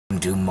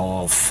do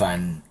more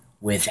fun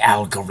with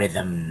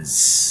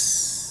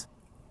algorithms.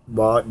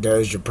 What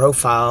does your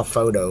profile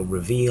photo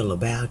reveal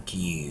about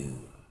you?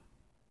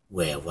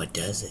 Well, what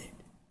does it?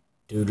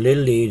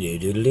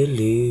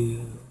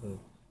 Doodle-doo-doo-doo-doo-doo.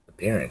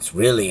 Appearance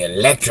really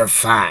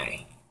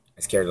electrifying.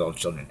 I scared little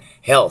children.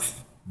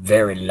 Health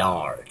very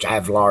large. I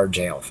have large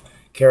health.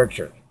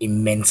 Character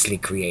immensely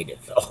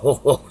creative.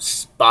 Oh,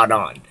 spot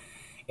on.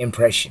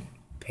 Impression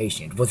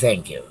patient. Well,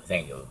 thank you.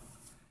 Thank you.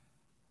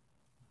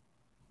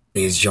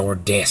 Is your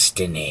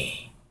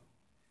destiny?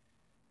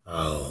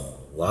 Oh,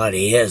 what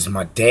is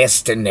my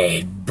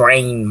destiny?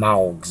 Brain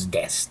Mog's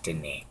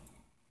destiny.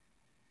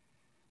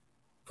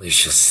 We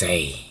shall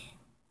say.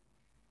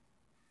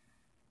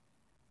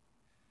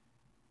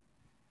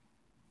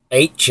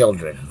 8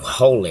 children.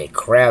 Holy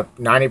crap.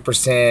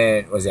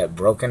 90% was that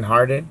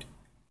brokenhearted?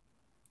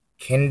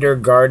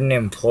 Kindergarten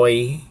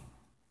employee.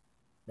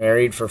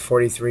 Married for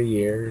 43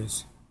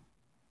 years.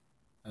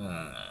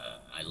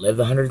 I live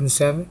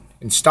 107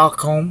 in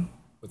Stockholm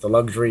with a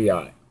luxury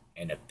yacht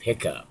and a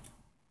pickup.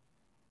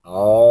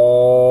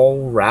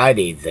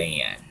 Alrighty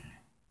then.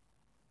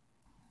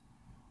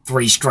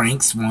 3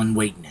 strengths, 1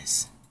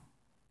 weakness.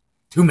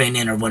 2 men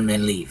enter, 1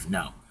 man leave.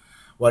 No.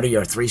 What are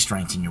your 3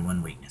 strengths and your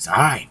 1 weakness?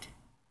 Alright.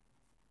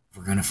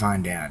 We're gonna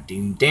find out.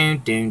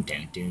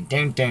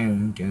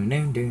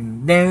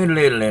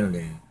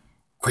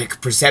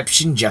 Quick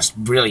perception, just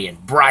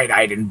brilliant.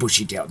 Bright-eyed and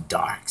bushy-tailed.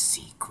 Dark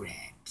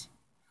secret.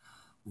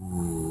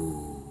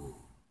 Ooh.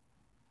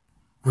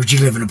 Where'd you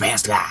live in a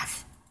past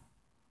life?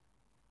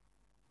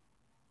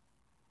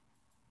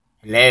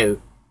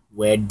 Hello?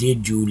 Where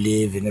did you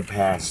live in a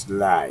past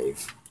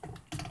life?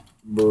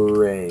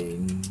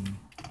 Brain.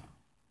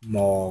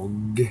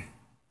 Mog.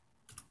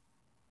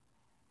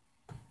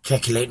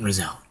 Calculating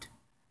result.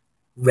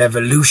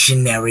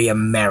 Revolutionary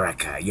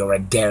America. You're a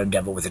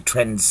daredevil with a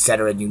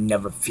trendsetter and you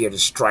never fear to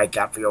strike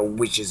out for your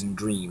wishes and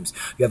dreams.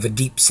 You have a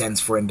deep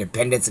sense for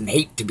independence and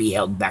hate to be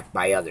held back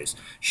by others.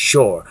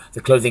 Sure, the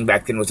clothing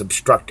back then was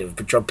obstructive,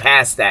 but you're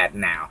past that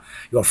now.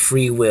 Your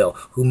free will,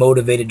 who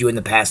motivated you in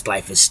the past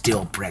life, is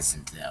still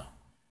present, though.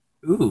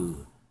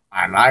 Ooh,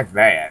 I like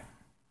that.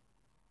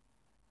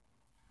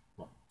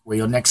 What will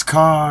your next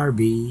car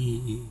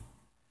be?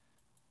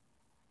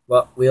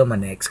 What will my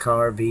next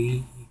car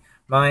be?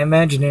 My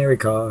imaginary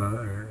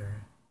car.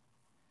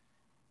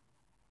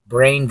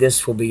 Brain,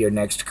 this will be your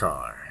next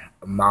car.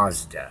 A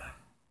Mazda.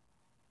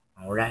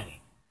 Alrighty.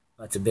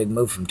 That's a big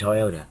move from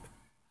Toyota.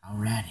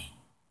 Alrighty.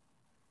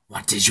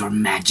 What is your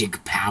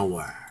magic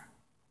power?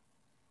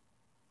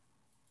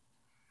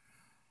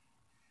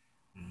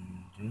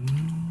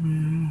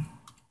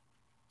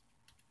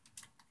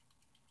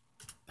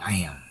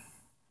 Bam.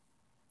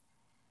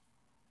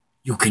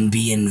 You can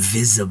be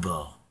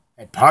invisible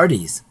at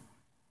parties.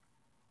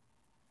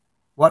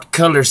 What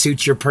color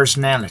suits your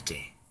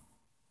personality?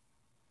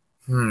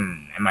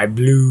 Am I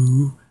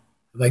blue?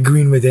 Am I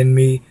green within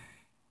me?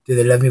 Do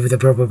they love me with a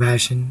purple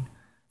passion?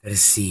 Let us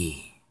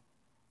see.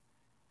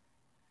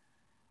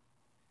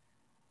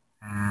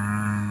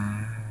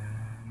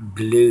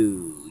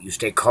 Blue. You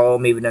stay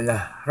calm even in the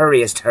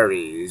hurriest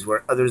hurries,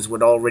 where others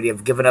would already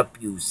have given up.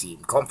 You seem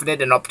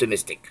confident and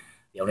optimistic.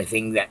 The only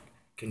thing that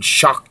can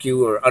shock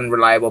you are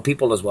unreliable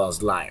people as well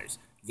as liars.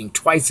 You think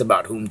twice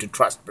about whom to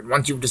trust, but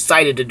once you've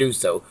decided to do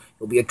so,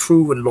 you'll be a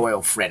true and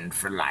loyal friend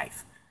for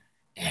life.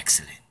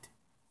 Excellent.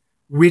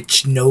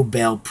 Which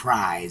Nobel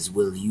Prize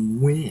will you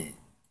win?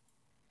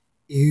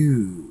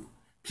 Ew.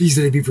 Please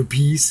let it be for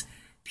peace.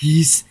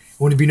 Peace. I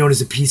want to be known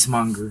as a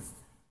peacemonger.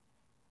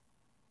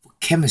 For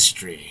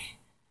chemistry.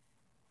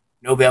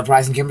 Nobel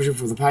Prize in Chemistry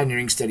for the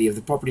pioneering study of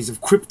the properties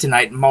of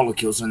kryptonite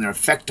molecules and their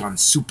effect on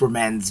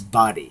Superman's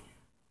body.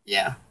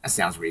 Yeah, that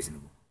sounds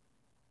reasonable.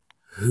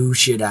 Who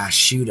should I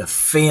shoot a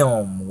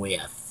film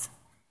with?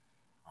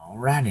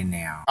 Alrighty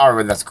now.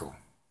 Alright, that's cool.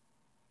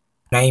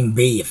 Name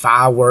B, if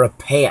I were a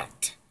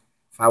pet.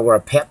 If I were a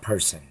pet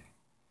person.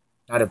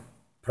 Not a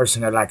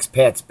person who likes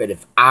pets, but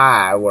if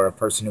I were a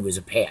person who was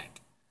a pet.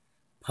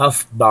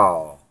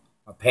 Puffball.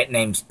 My pet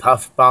name's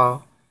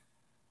Puffball.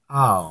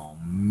 Oh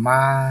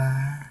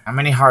my. How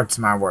many hearts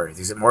am I worth?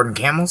 Is it more than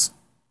camels?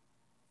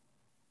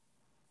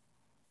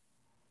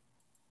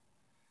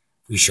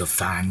 We shall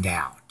find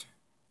out.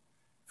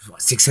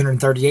 What,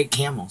 638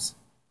 camels?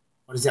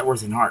 What is that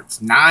worth in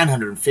hearts?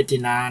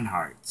 959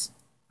 hearts.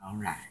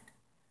 Alright.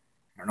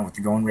 I don't know what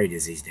the going rate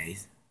is these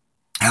days.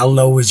 How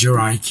low is your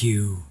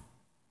IQ?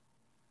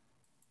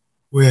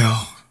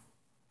 Well.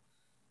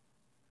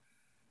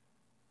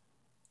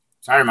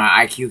 Sorry,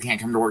 my IQ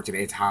can't come to work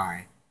today. It's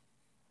high.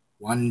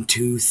 1,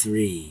 2,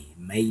 3.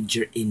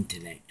 Major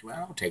intellect.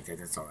 Well, I'll take that.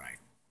 That's alright.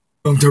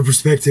 Long-term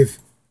perspective.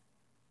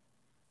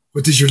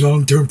 What does your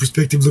long-term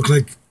perspective look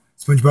like,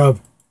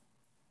 SpongeBob?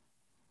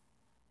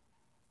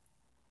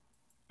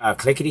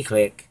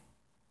 Clickety-click.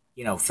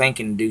 You know, think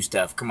and do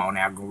stuff. Come on,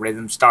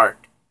 algorithm,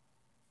 start.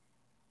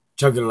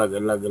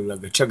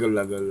 Chugga-lugga-lugga-lugga,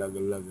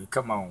 chugga-lugga-lugga-lugga.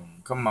 Come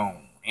on, come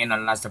on.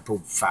 Analyze the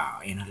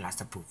profile, analyze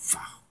the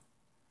profile.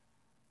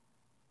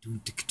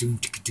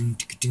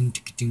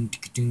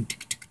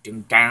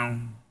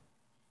 Down.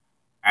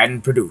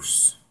 and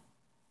produce.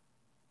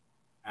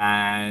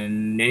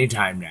 And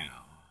anytime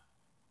now,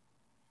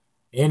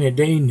 any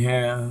day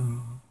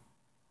now,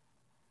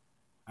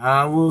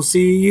 I will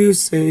see you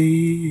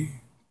say,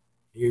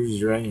 here's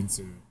your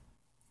answer.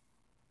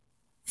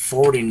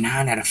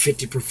 49 out of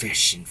 50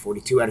 profession,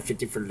 42 out of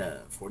 50 for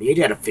love, 48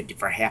 out of 50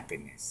 for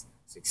happiness,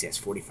 success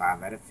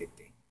 45 out of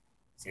 50,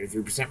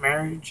 73%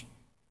 marriage,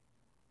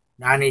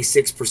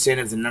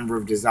 96% of the number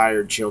of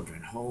desired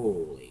children.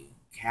 Holy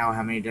cow,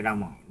 how many did I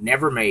want?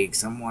 Never make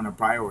someone a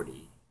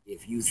priority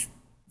if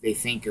they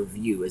think of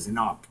you as an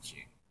option.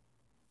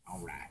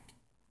 Alright,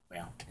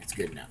 well, that's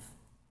good enough.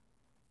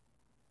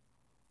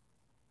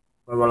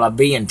 Where will I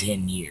be in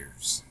 10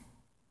 years?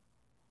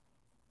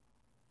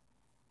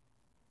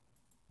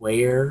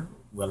 Where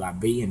will I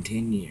be in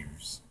 10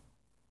 years?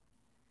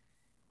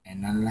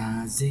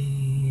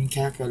 Analyzing,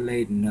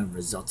 calculating the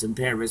results in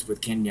Paris with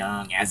Ken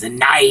Young as a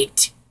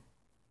knight.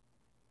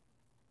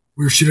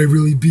 Where should I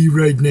really be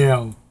right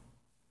now?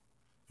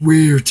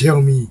 Where,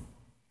 tell me?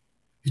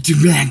 I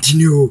demand to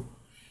know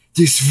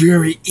this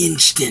very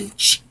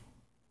instant.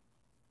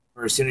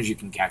 Or as soon as you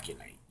can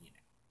calculate,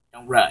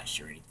 Don't rush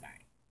or anything.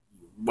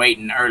 You're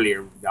waiting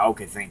earlier,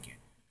 okay, thank you.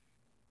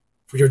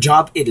 For your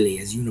job, Italy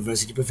as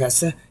university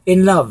professor.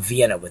 In love,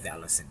 Vienna with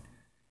Allison.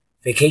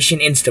 Vacation,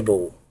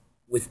 Istanbul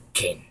with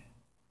Ken.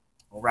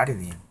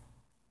 Alrighty then.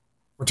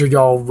 What are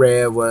your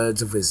rare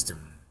words of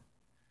wisdom?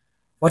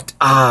 What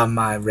are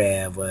my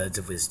rare words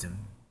of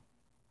wisdom?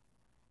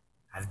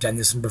 I've done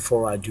this one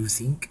before, I do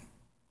think.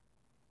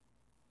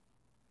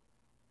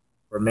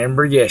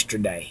 Remember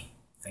yesterday.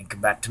 Think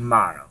about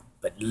tomorrow.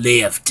 But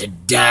live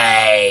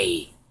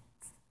today.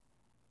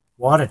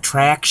 What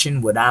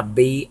attraction would I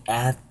be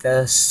at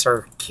the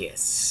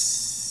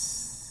circus?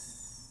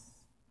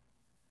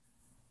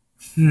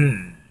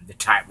 The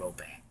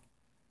tightrope act.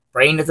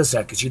 Brain at the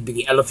circus, you'd be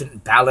the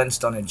elephant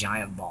balanced on a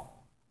giant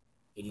ball.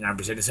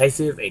 89%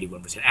 decisive,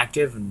 81%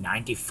 active,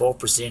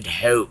 94%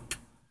 hope.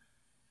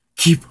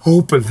 Keep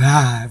hope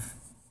alive.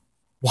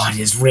 What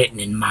is written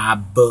in my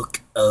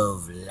book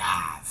of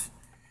life?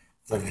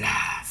 The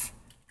life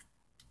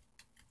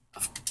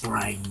of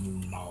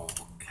Brain Mog.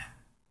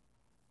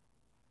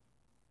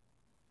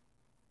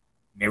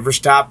 Never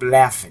stop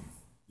laughing.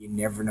 You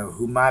never know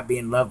who might be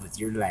in love with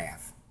your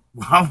laugh.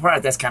 Well,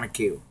 alright, that's kind of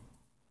cute.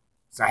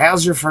 So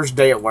how's your first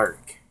day at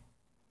work?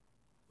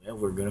 Well,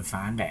 we're going to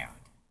find out.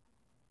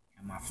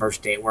 How my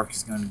first day at work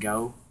is going to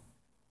go,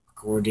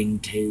 according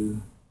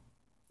to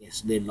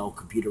this little old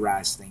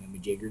computerized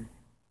thingamajigger.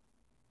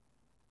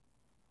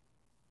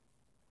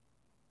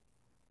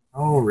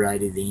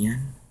 Alrighty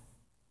then.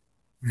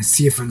 I'm going to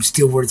see if I'm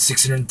still worth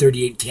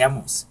 638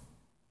 camels.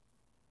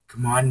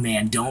 Come on,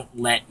 man, don't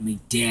let me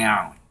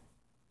down.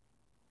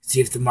 See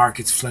if the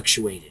market's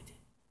fluctuated.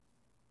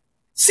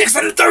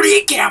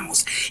 638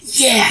 camels!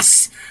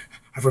 Yes!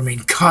 I've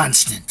remained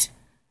constant.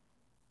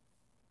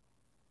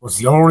 What's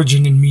the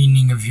origin and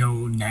meaning of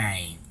your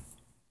name?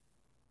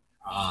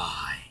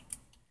 I,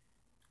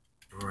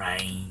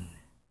 Brain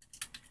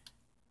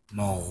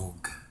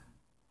Mog,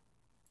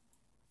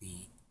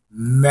 the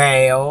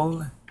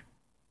male.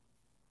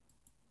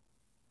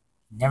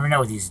 Never know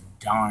with these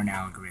darn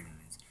algorithms.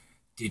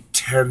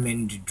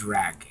 Determined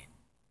dragon.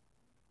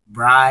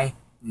 Brain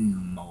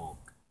Mog.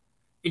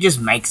 It just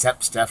makes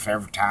up stuff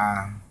every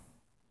time.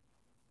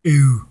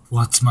 Ooh,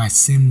 what's my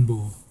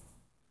symbol?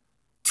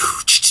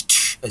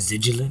 A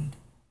Zigiland?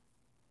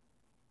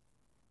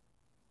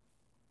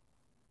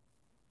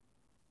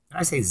 Did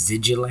I say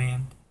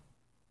Zigiland?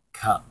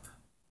 Cup.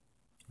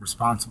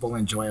 Responsible,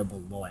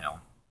 enjoyable,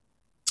 loyal.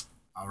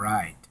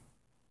 Alright.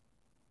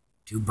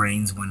 2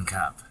 brains, 1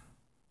 cup.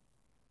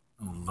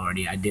 Oh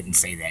lordy, I didn't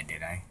say that,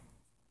 did I?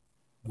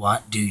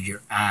 What do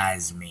your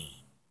eyes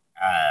mean?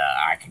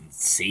 I can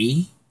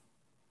see?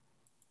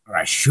 Or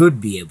I should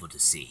be able to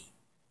see.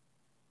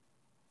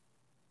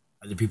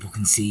 Other people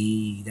can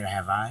see that I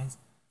have eyes?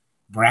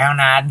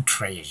 Brown-eyed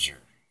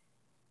treasure.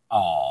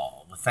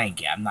 Oh, well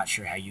thank you. I'm not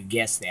sure how you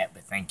guessed that,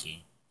 but thank you.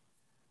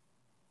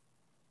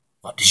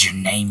 What does your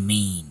name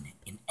mean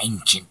in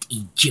ancient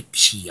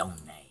Egyptian?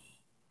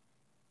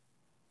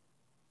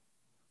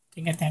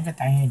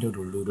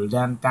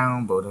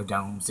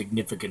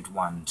 Significant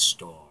one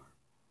store.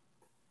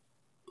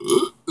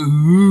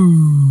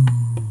 Ooh.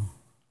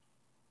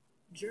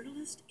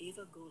 Journalist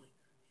Ava Golik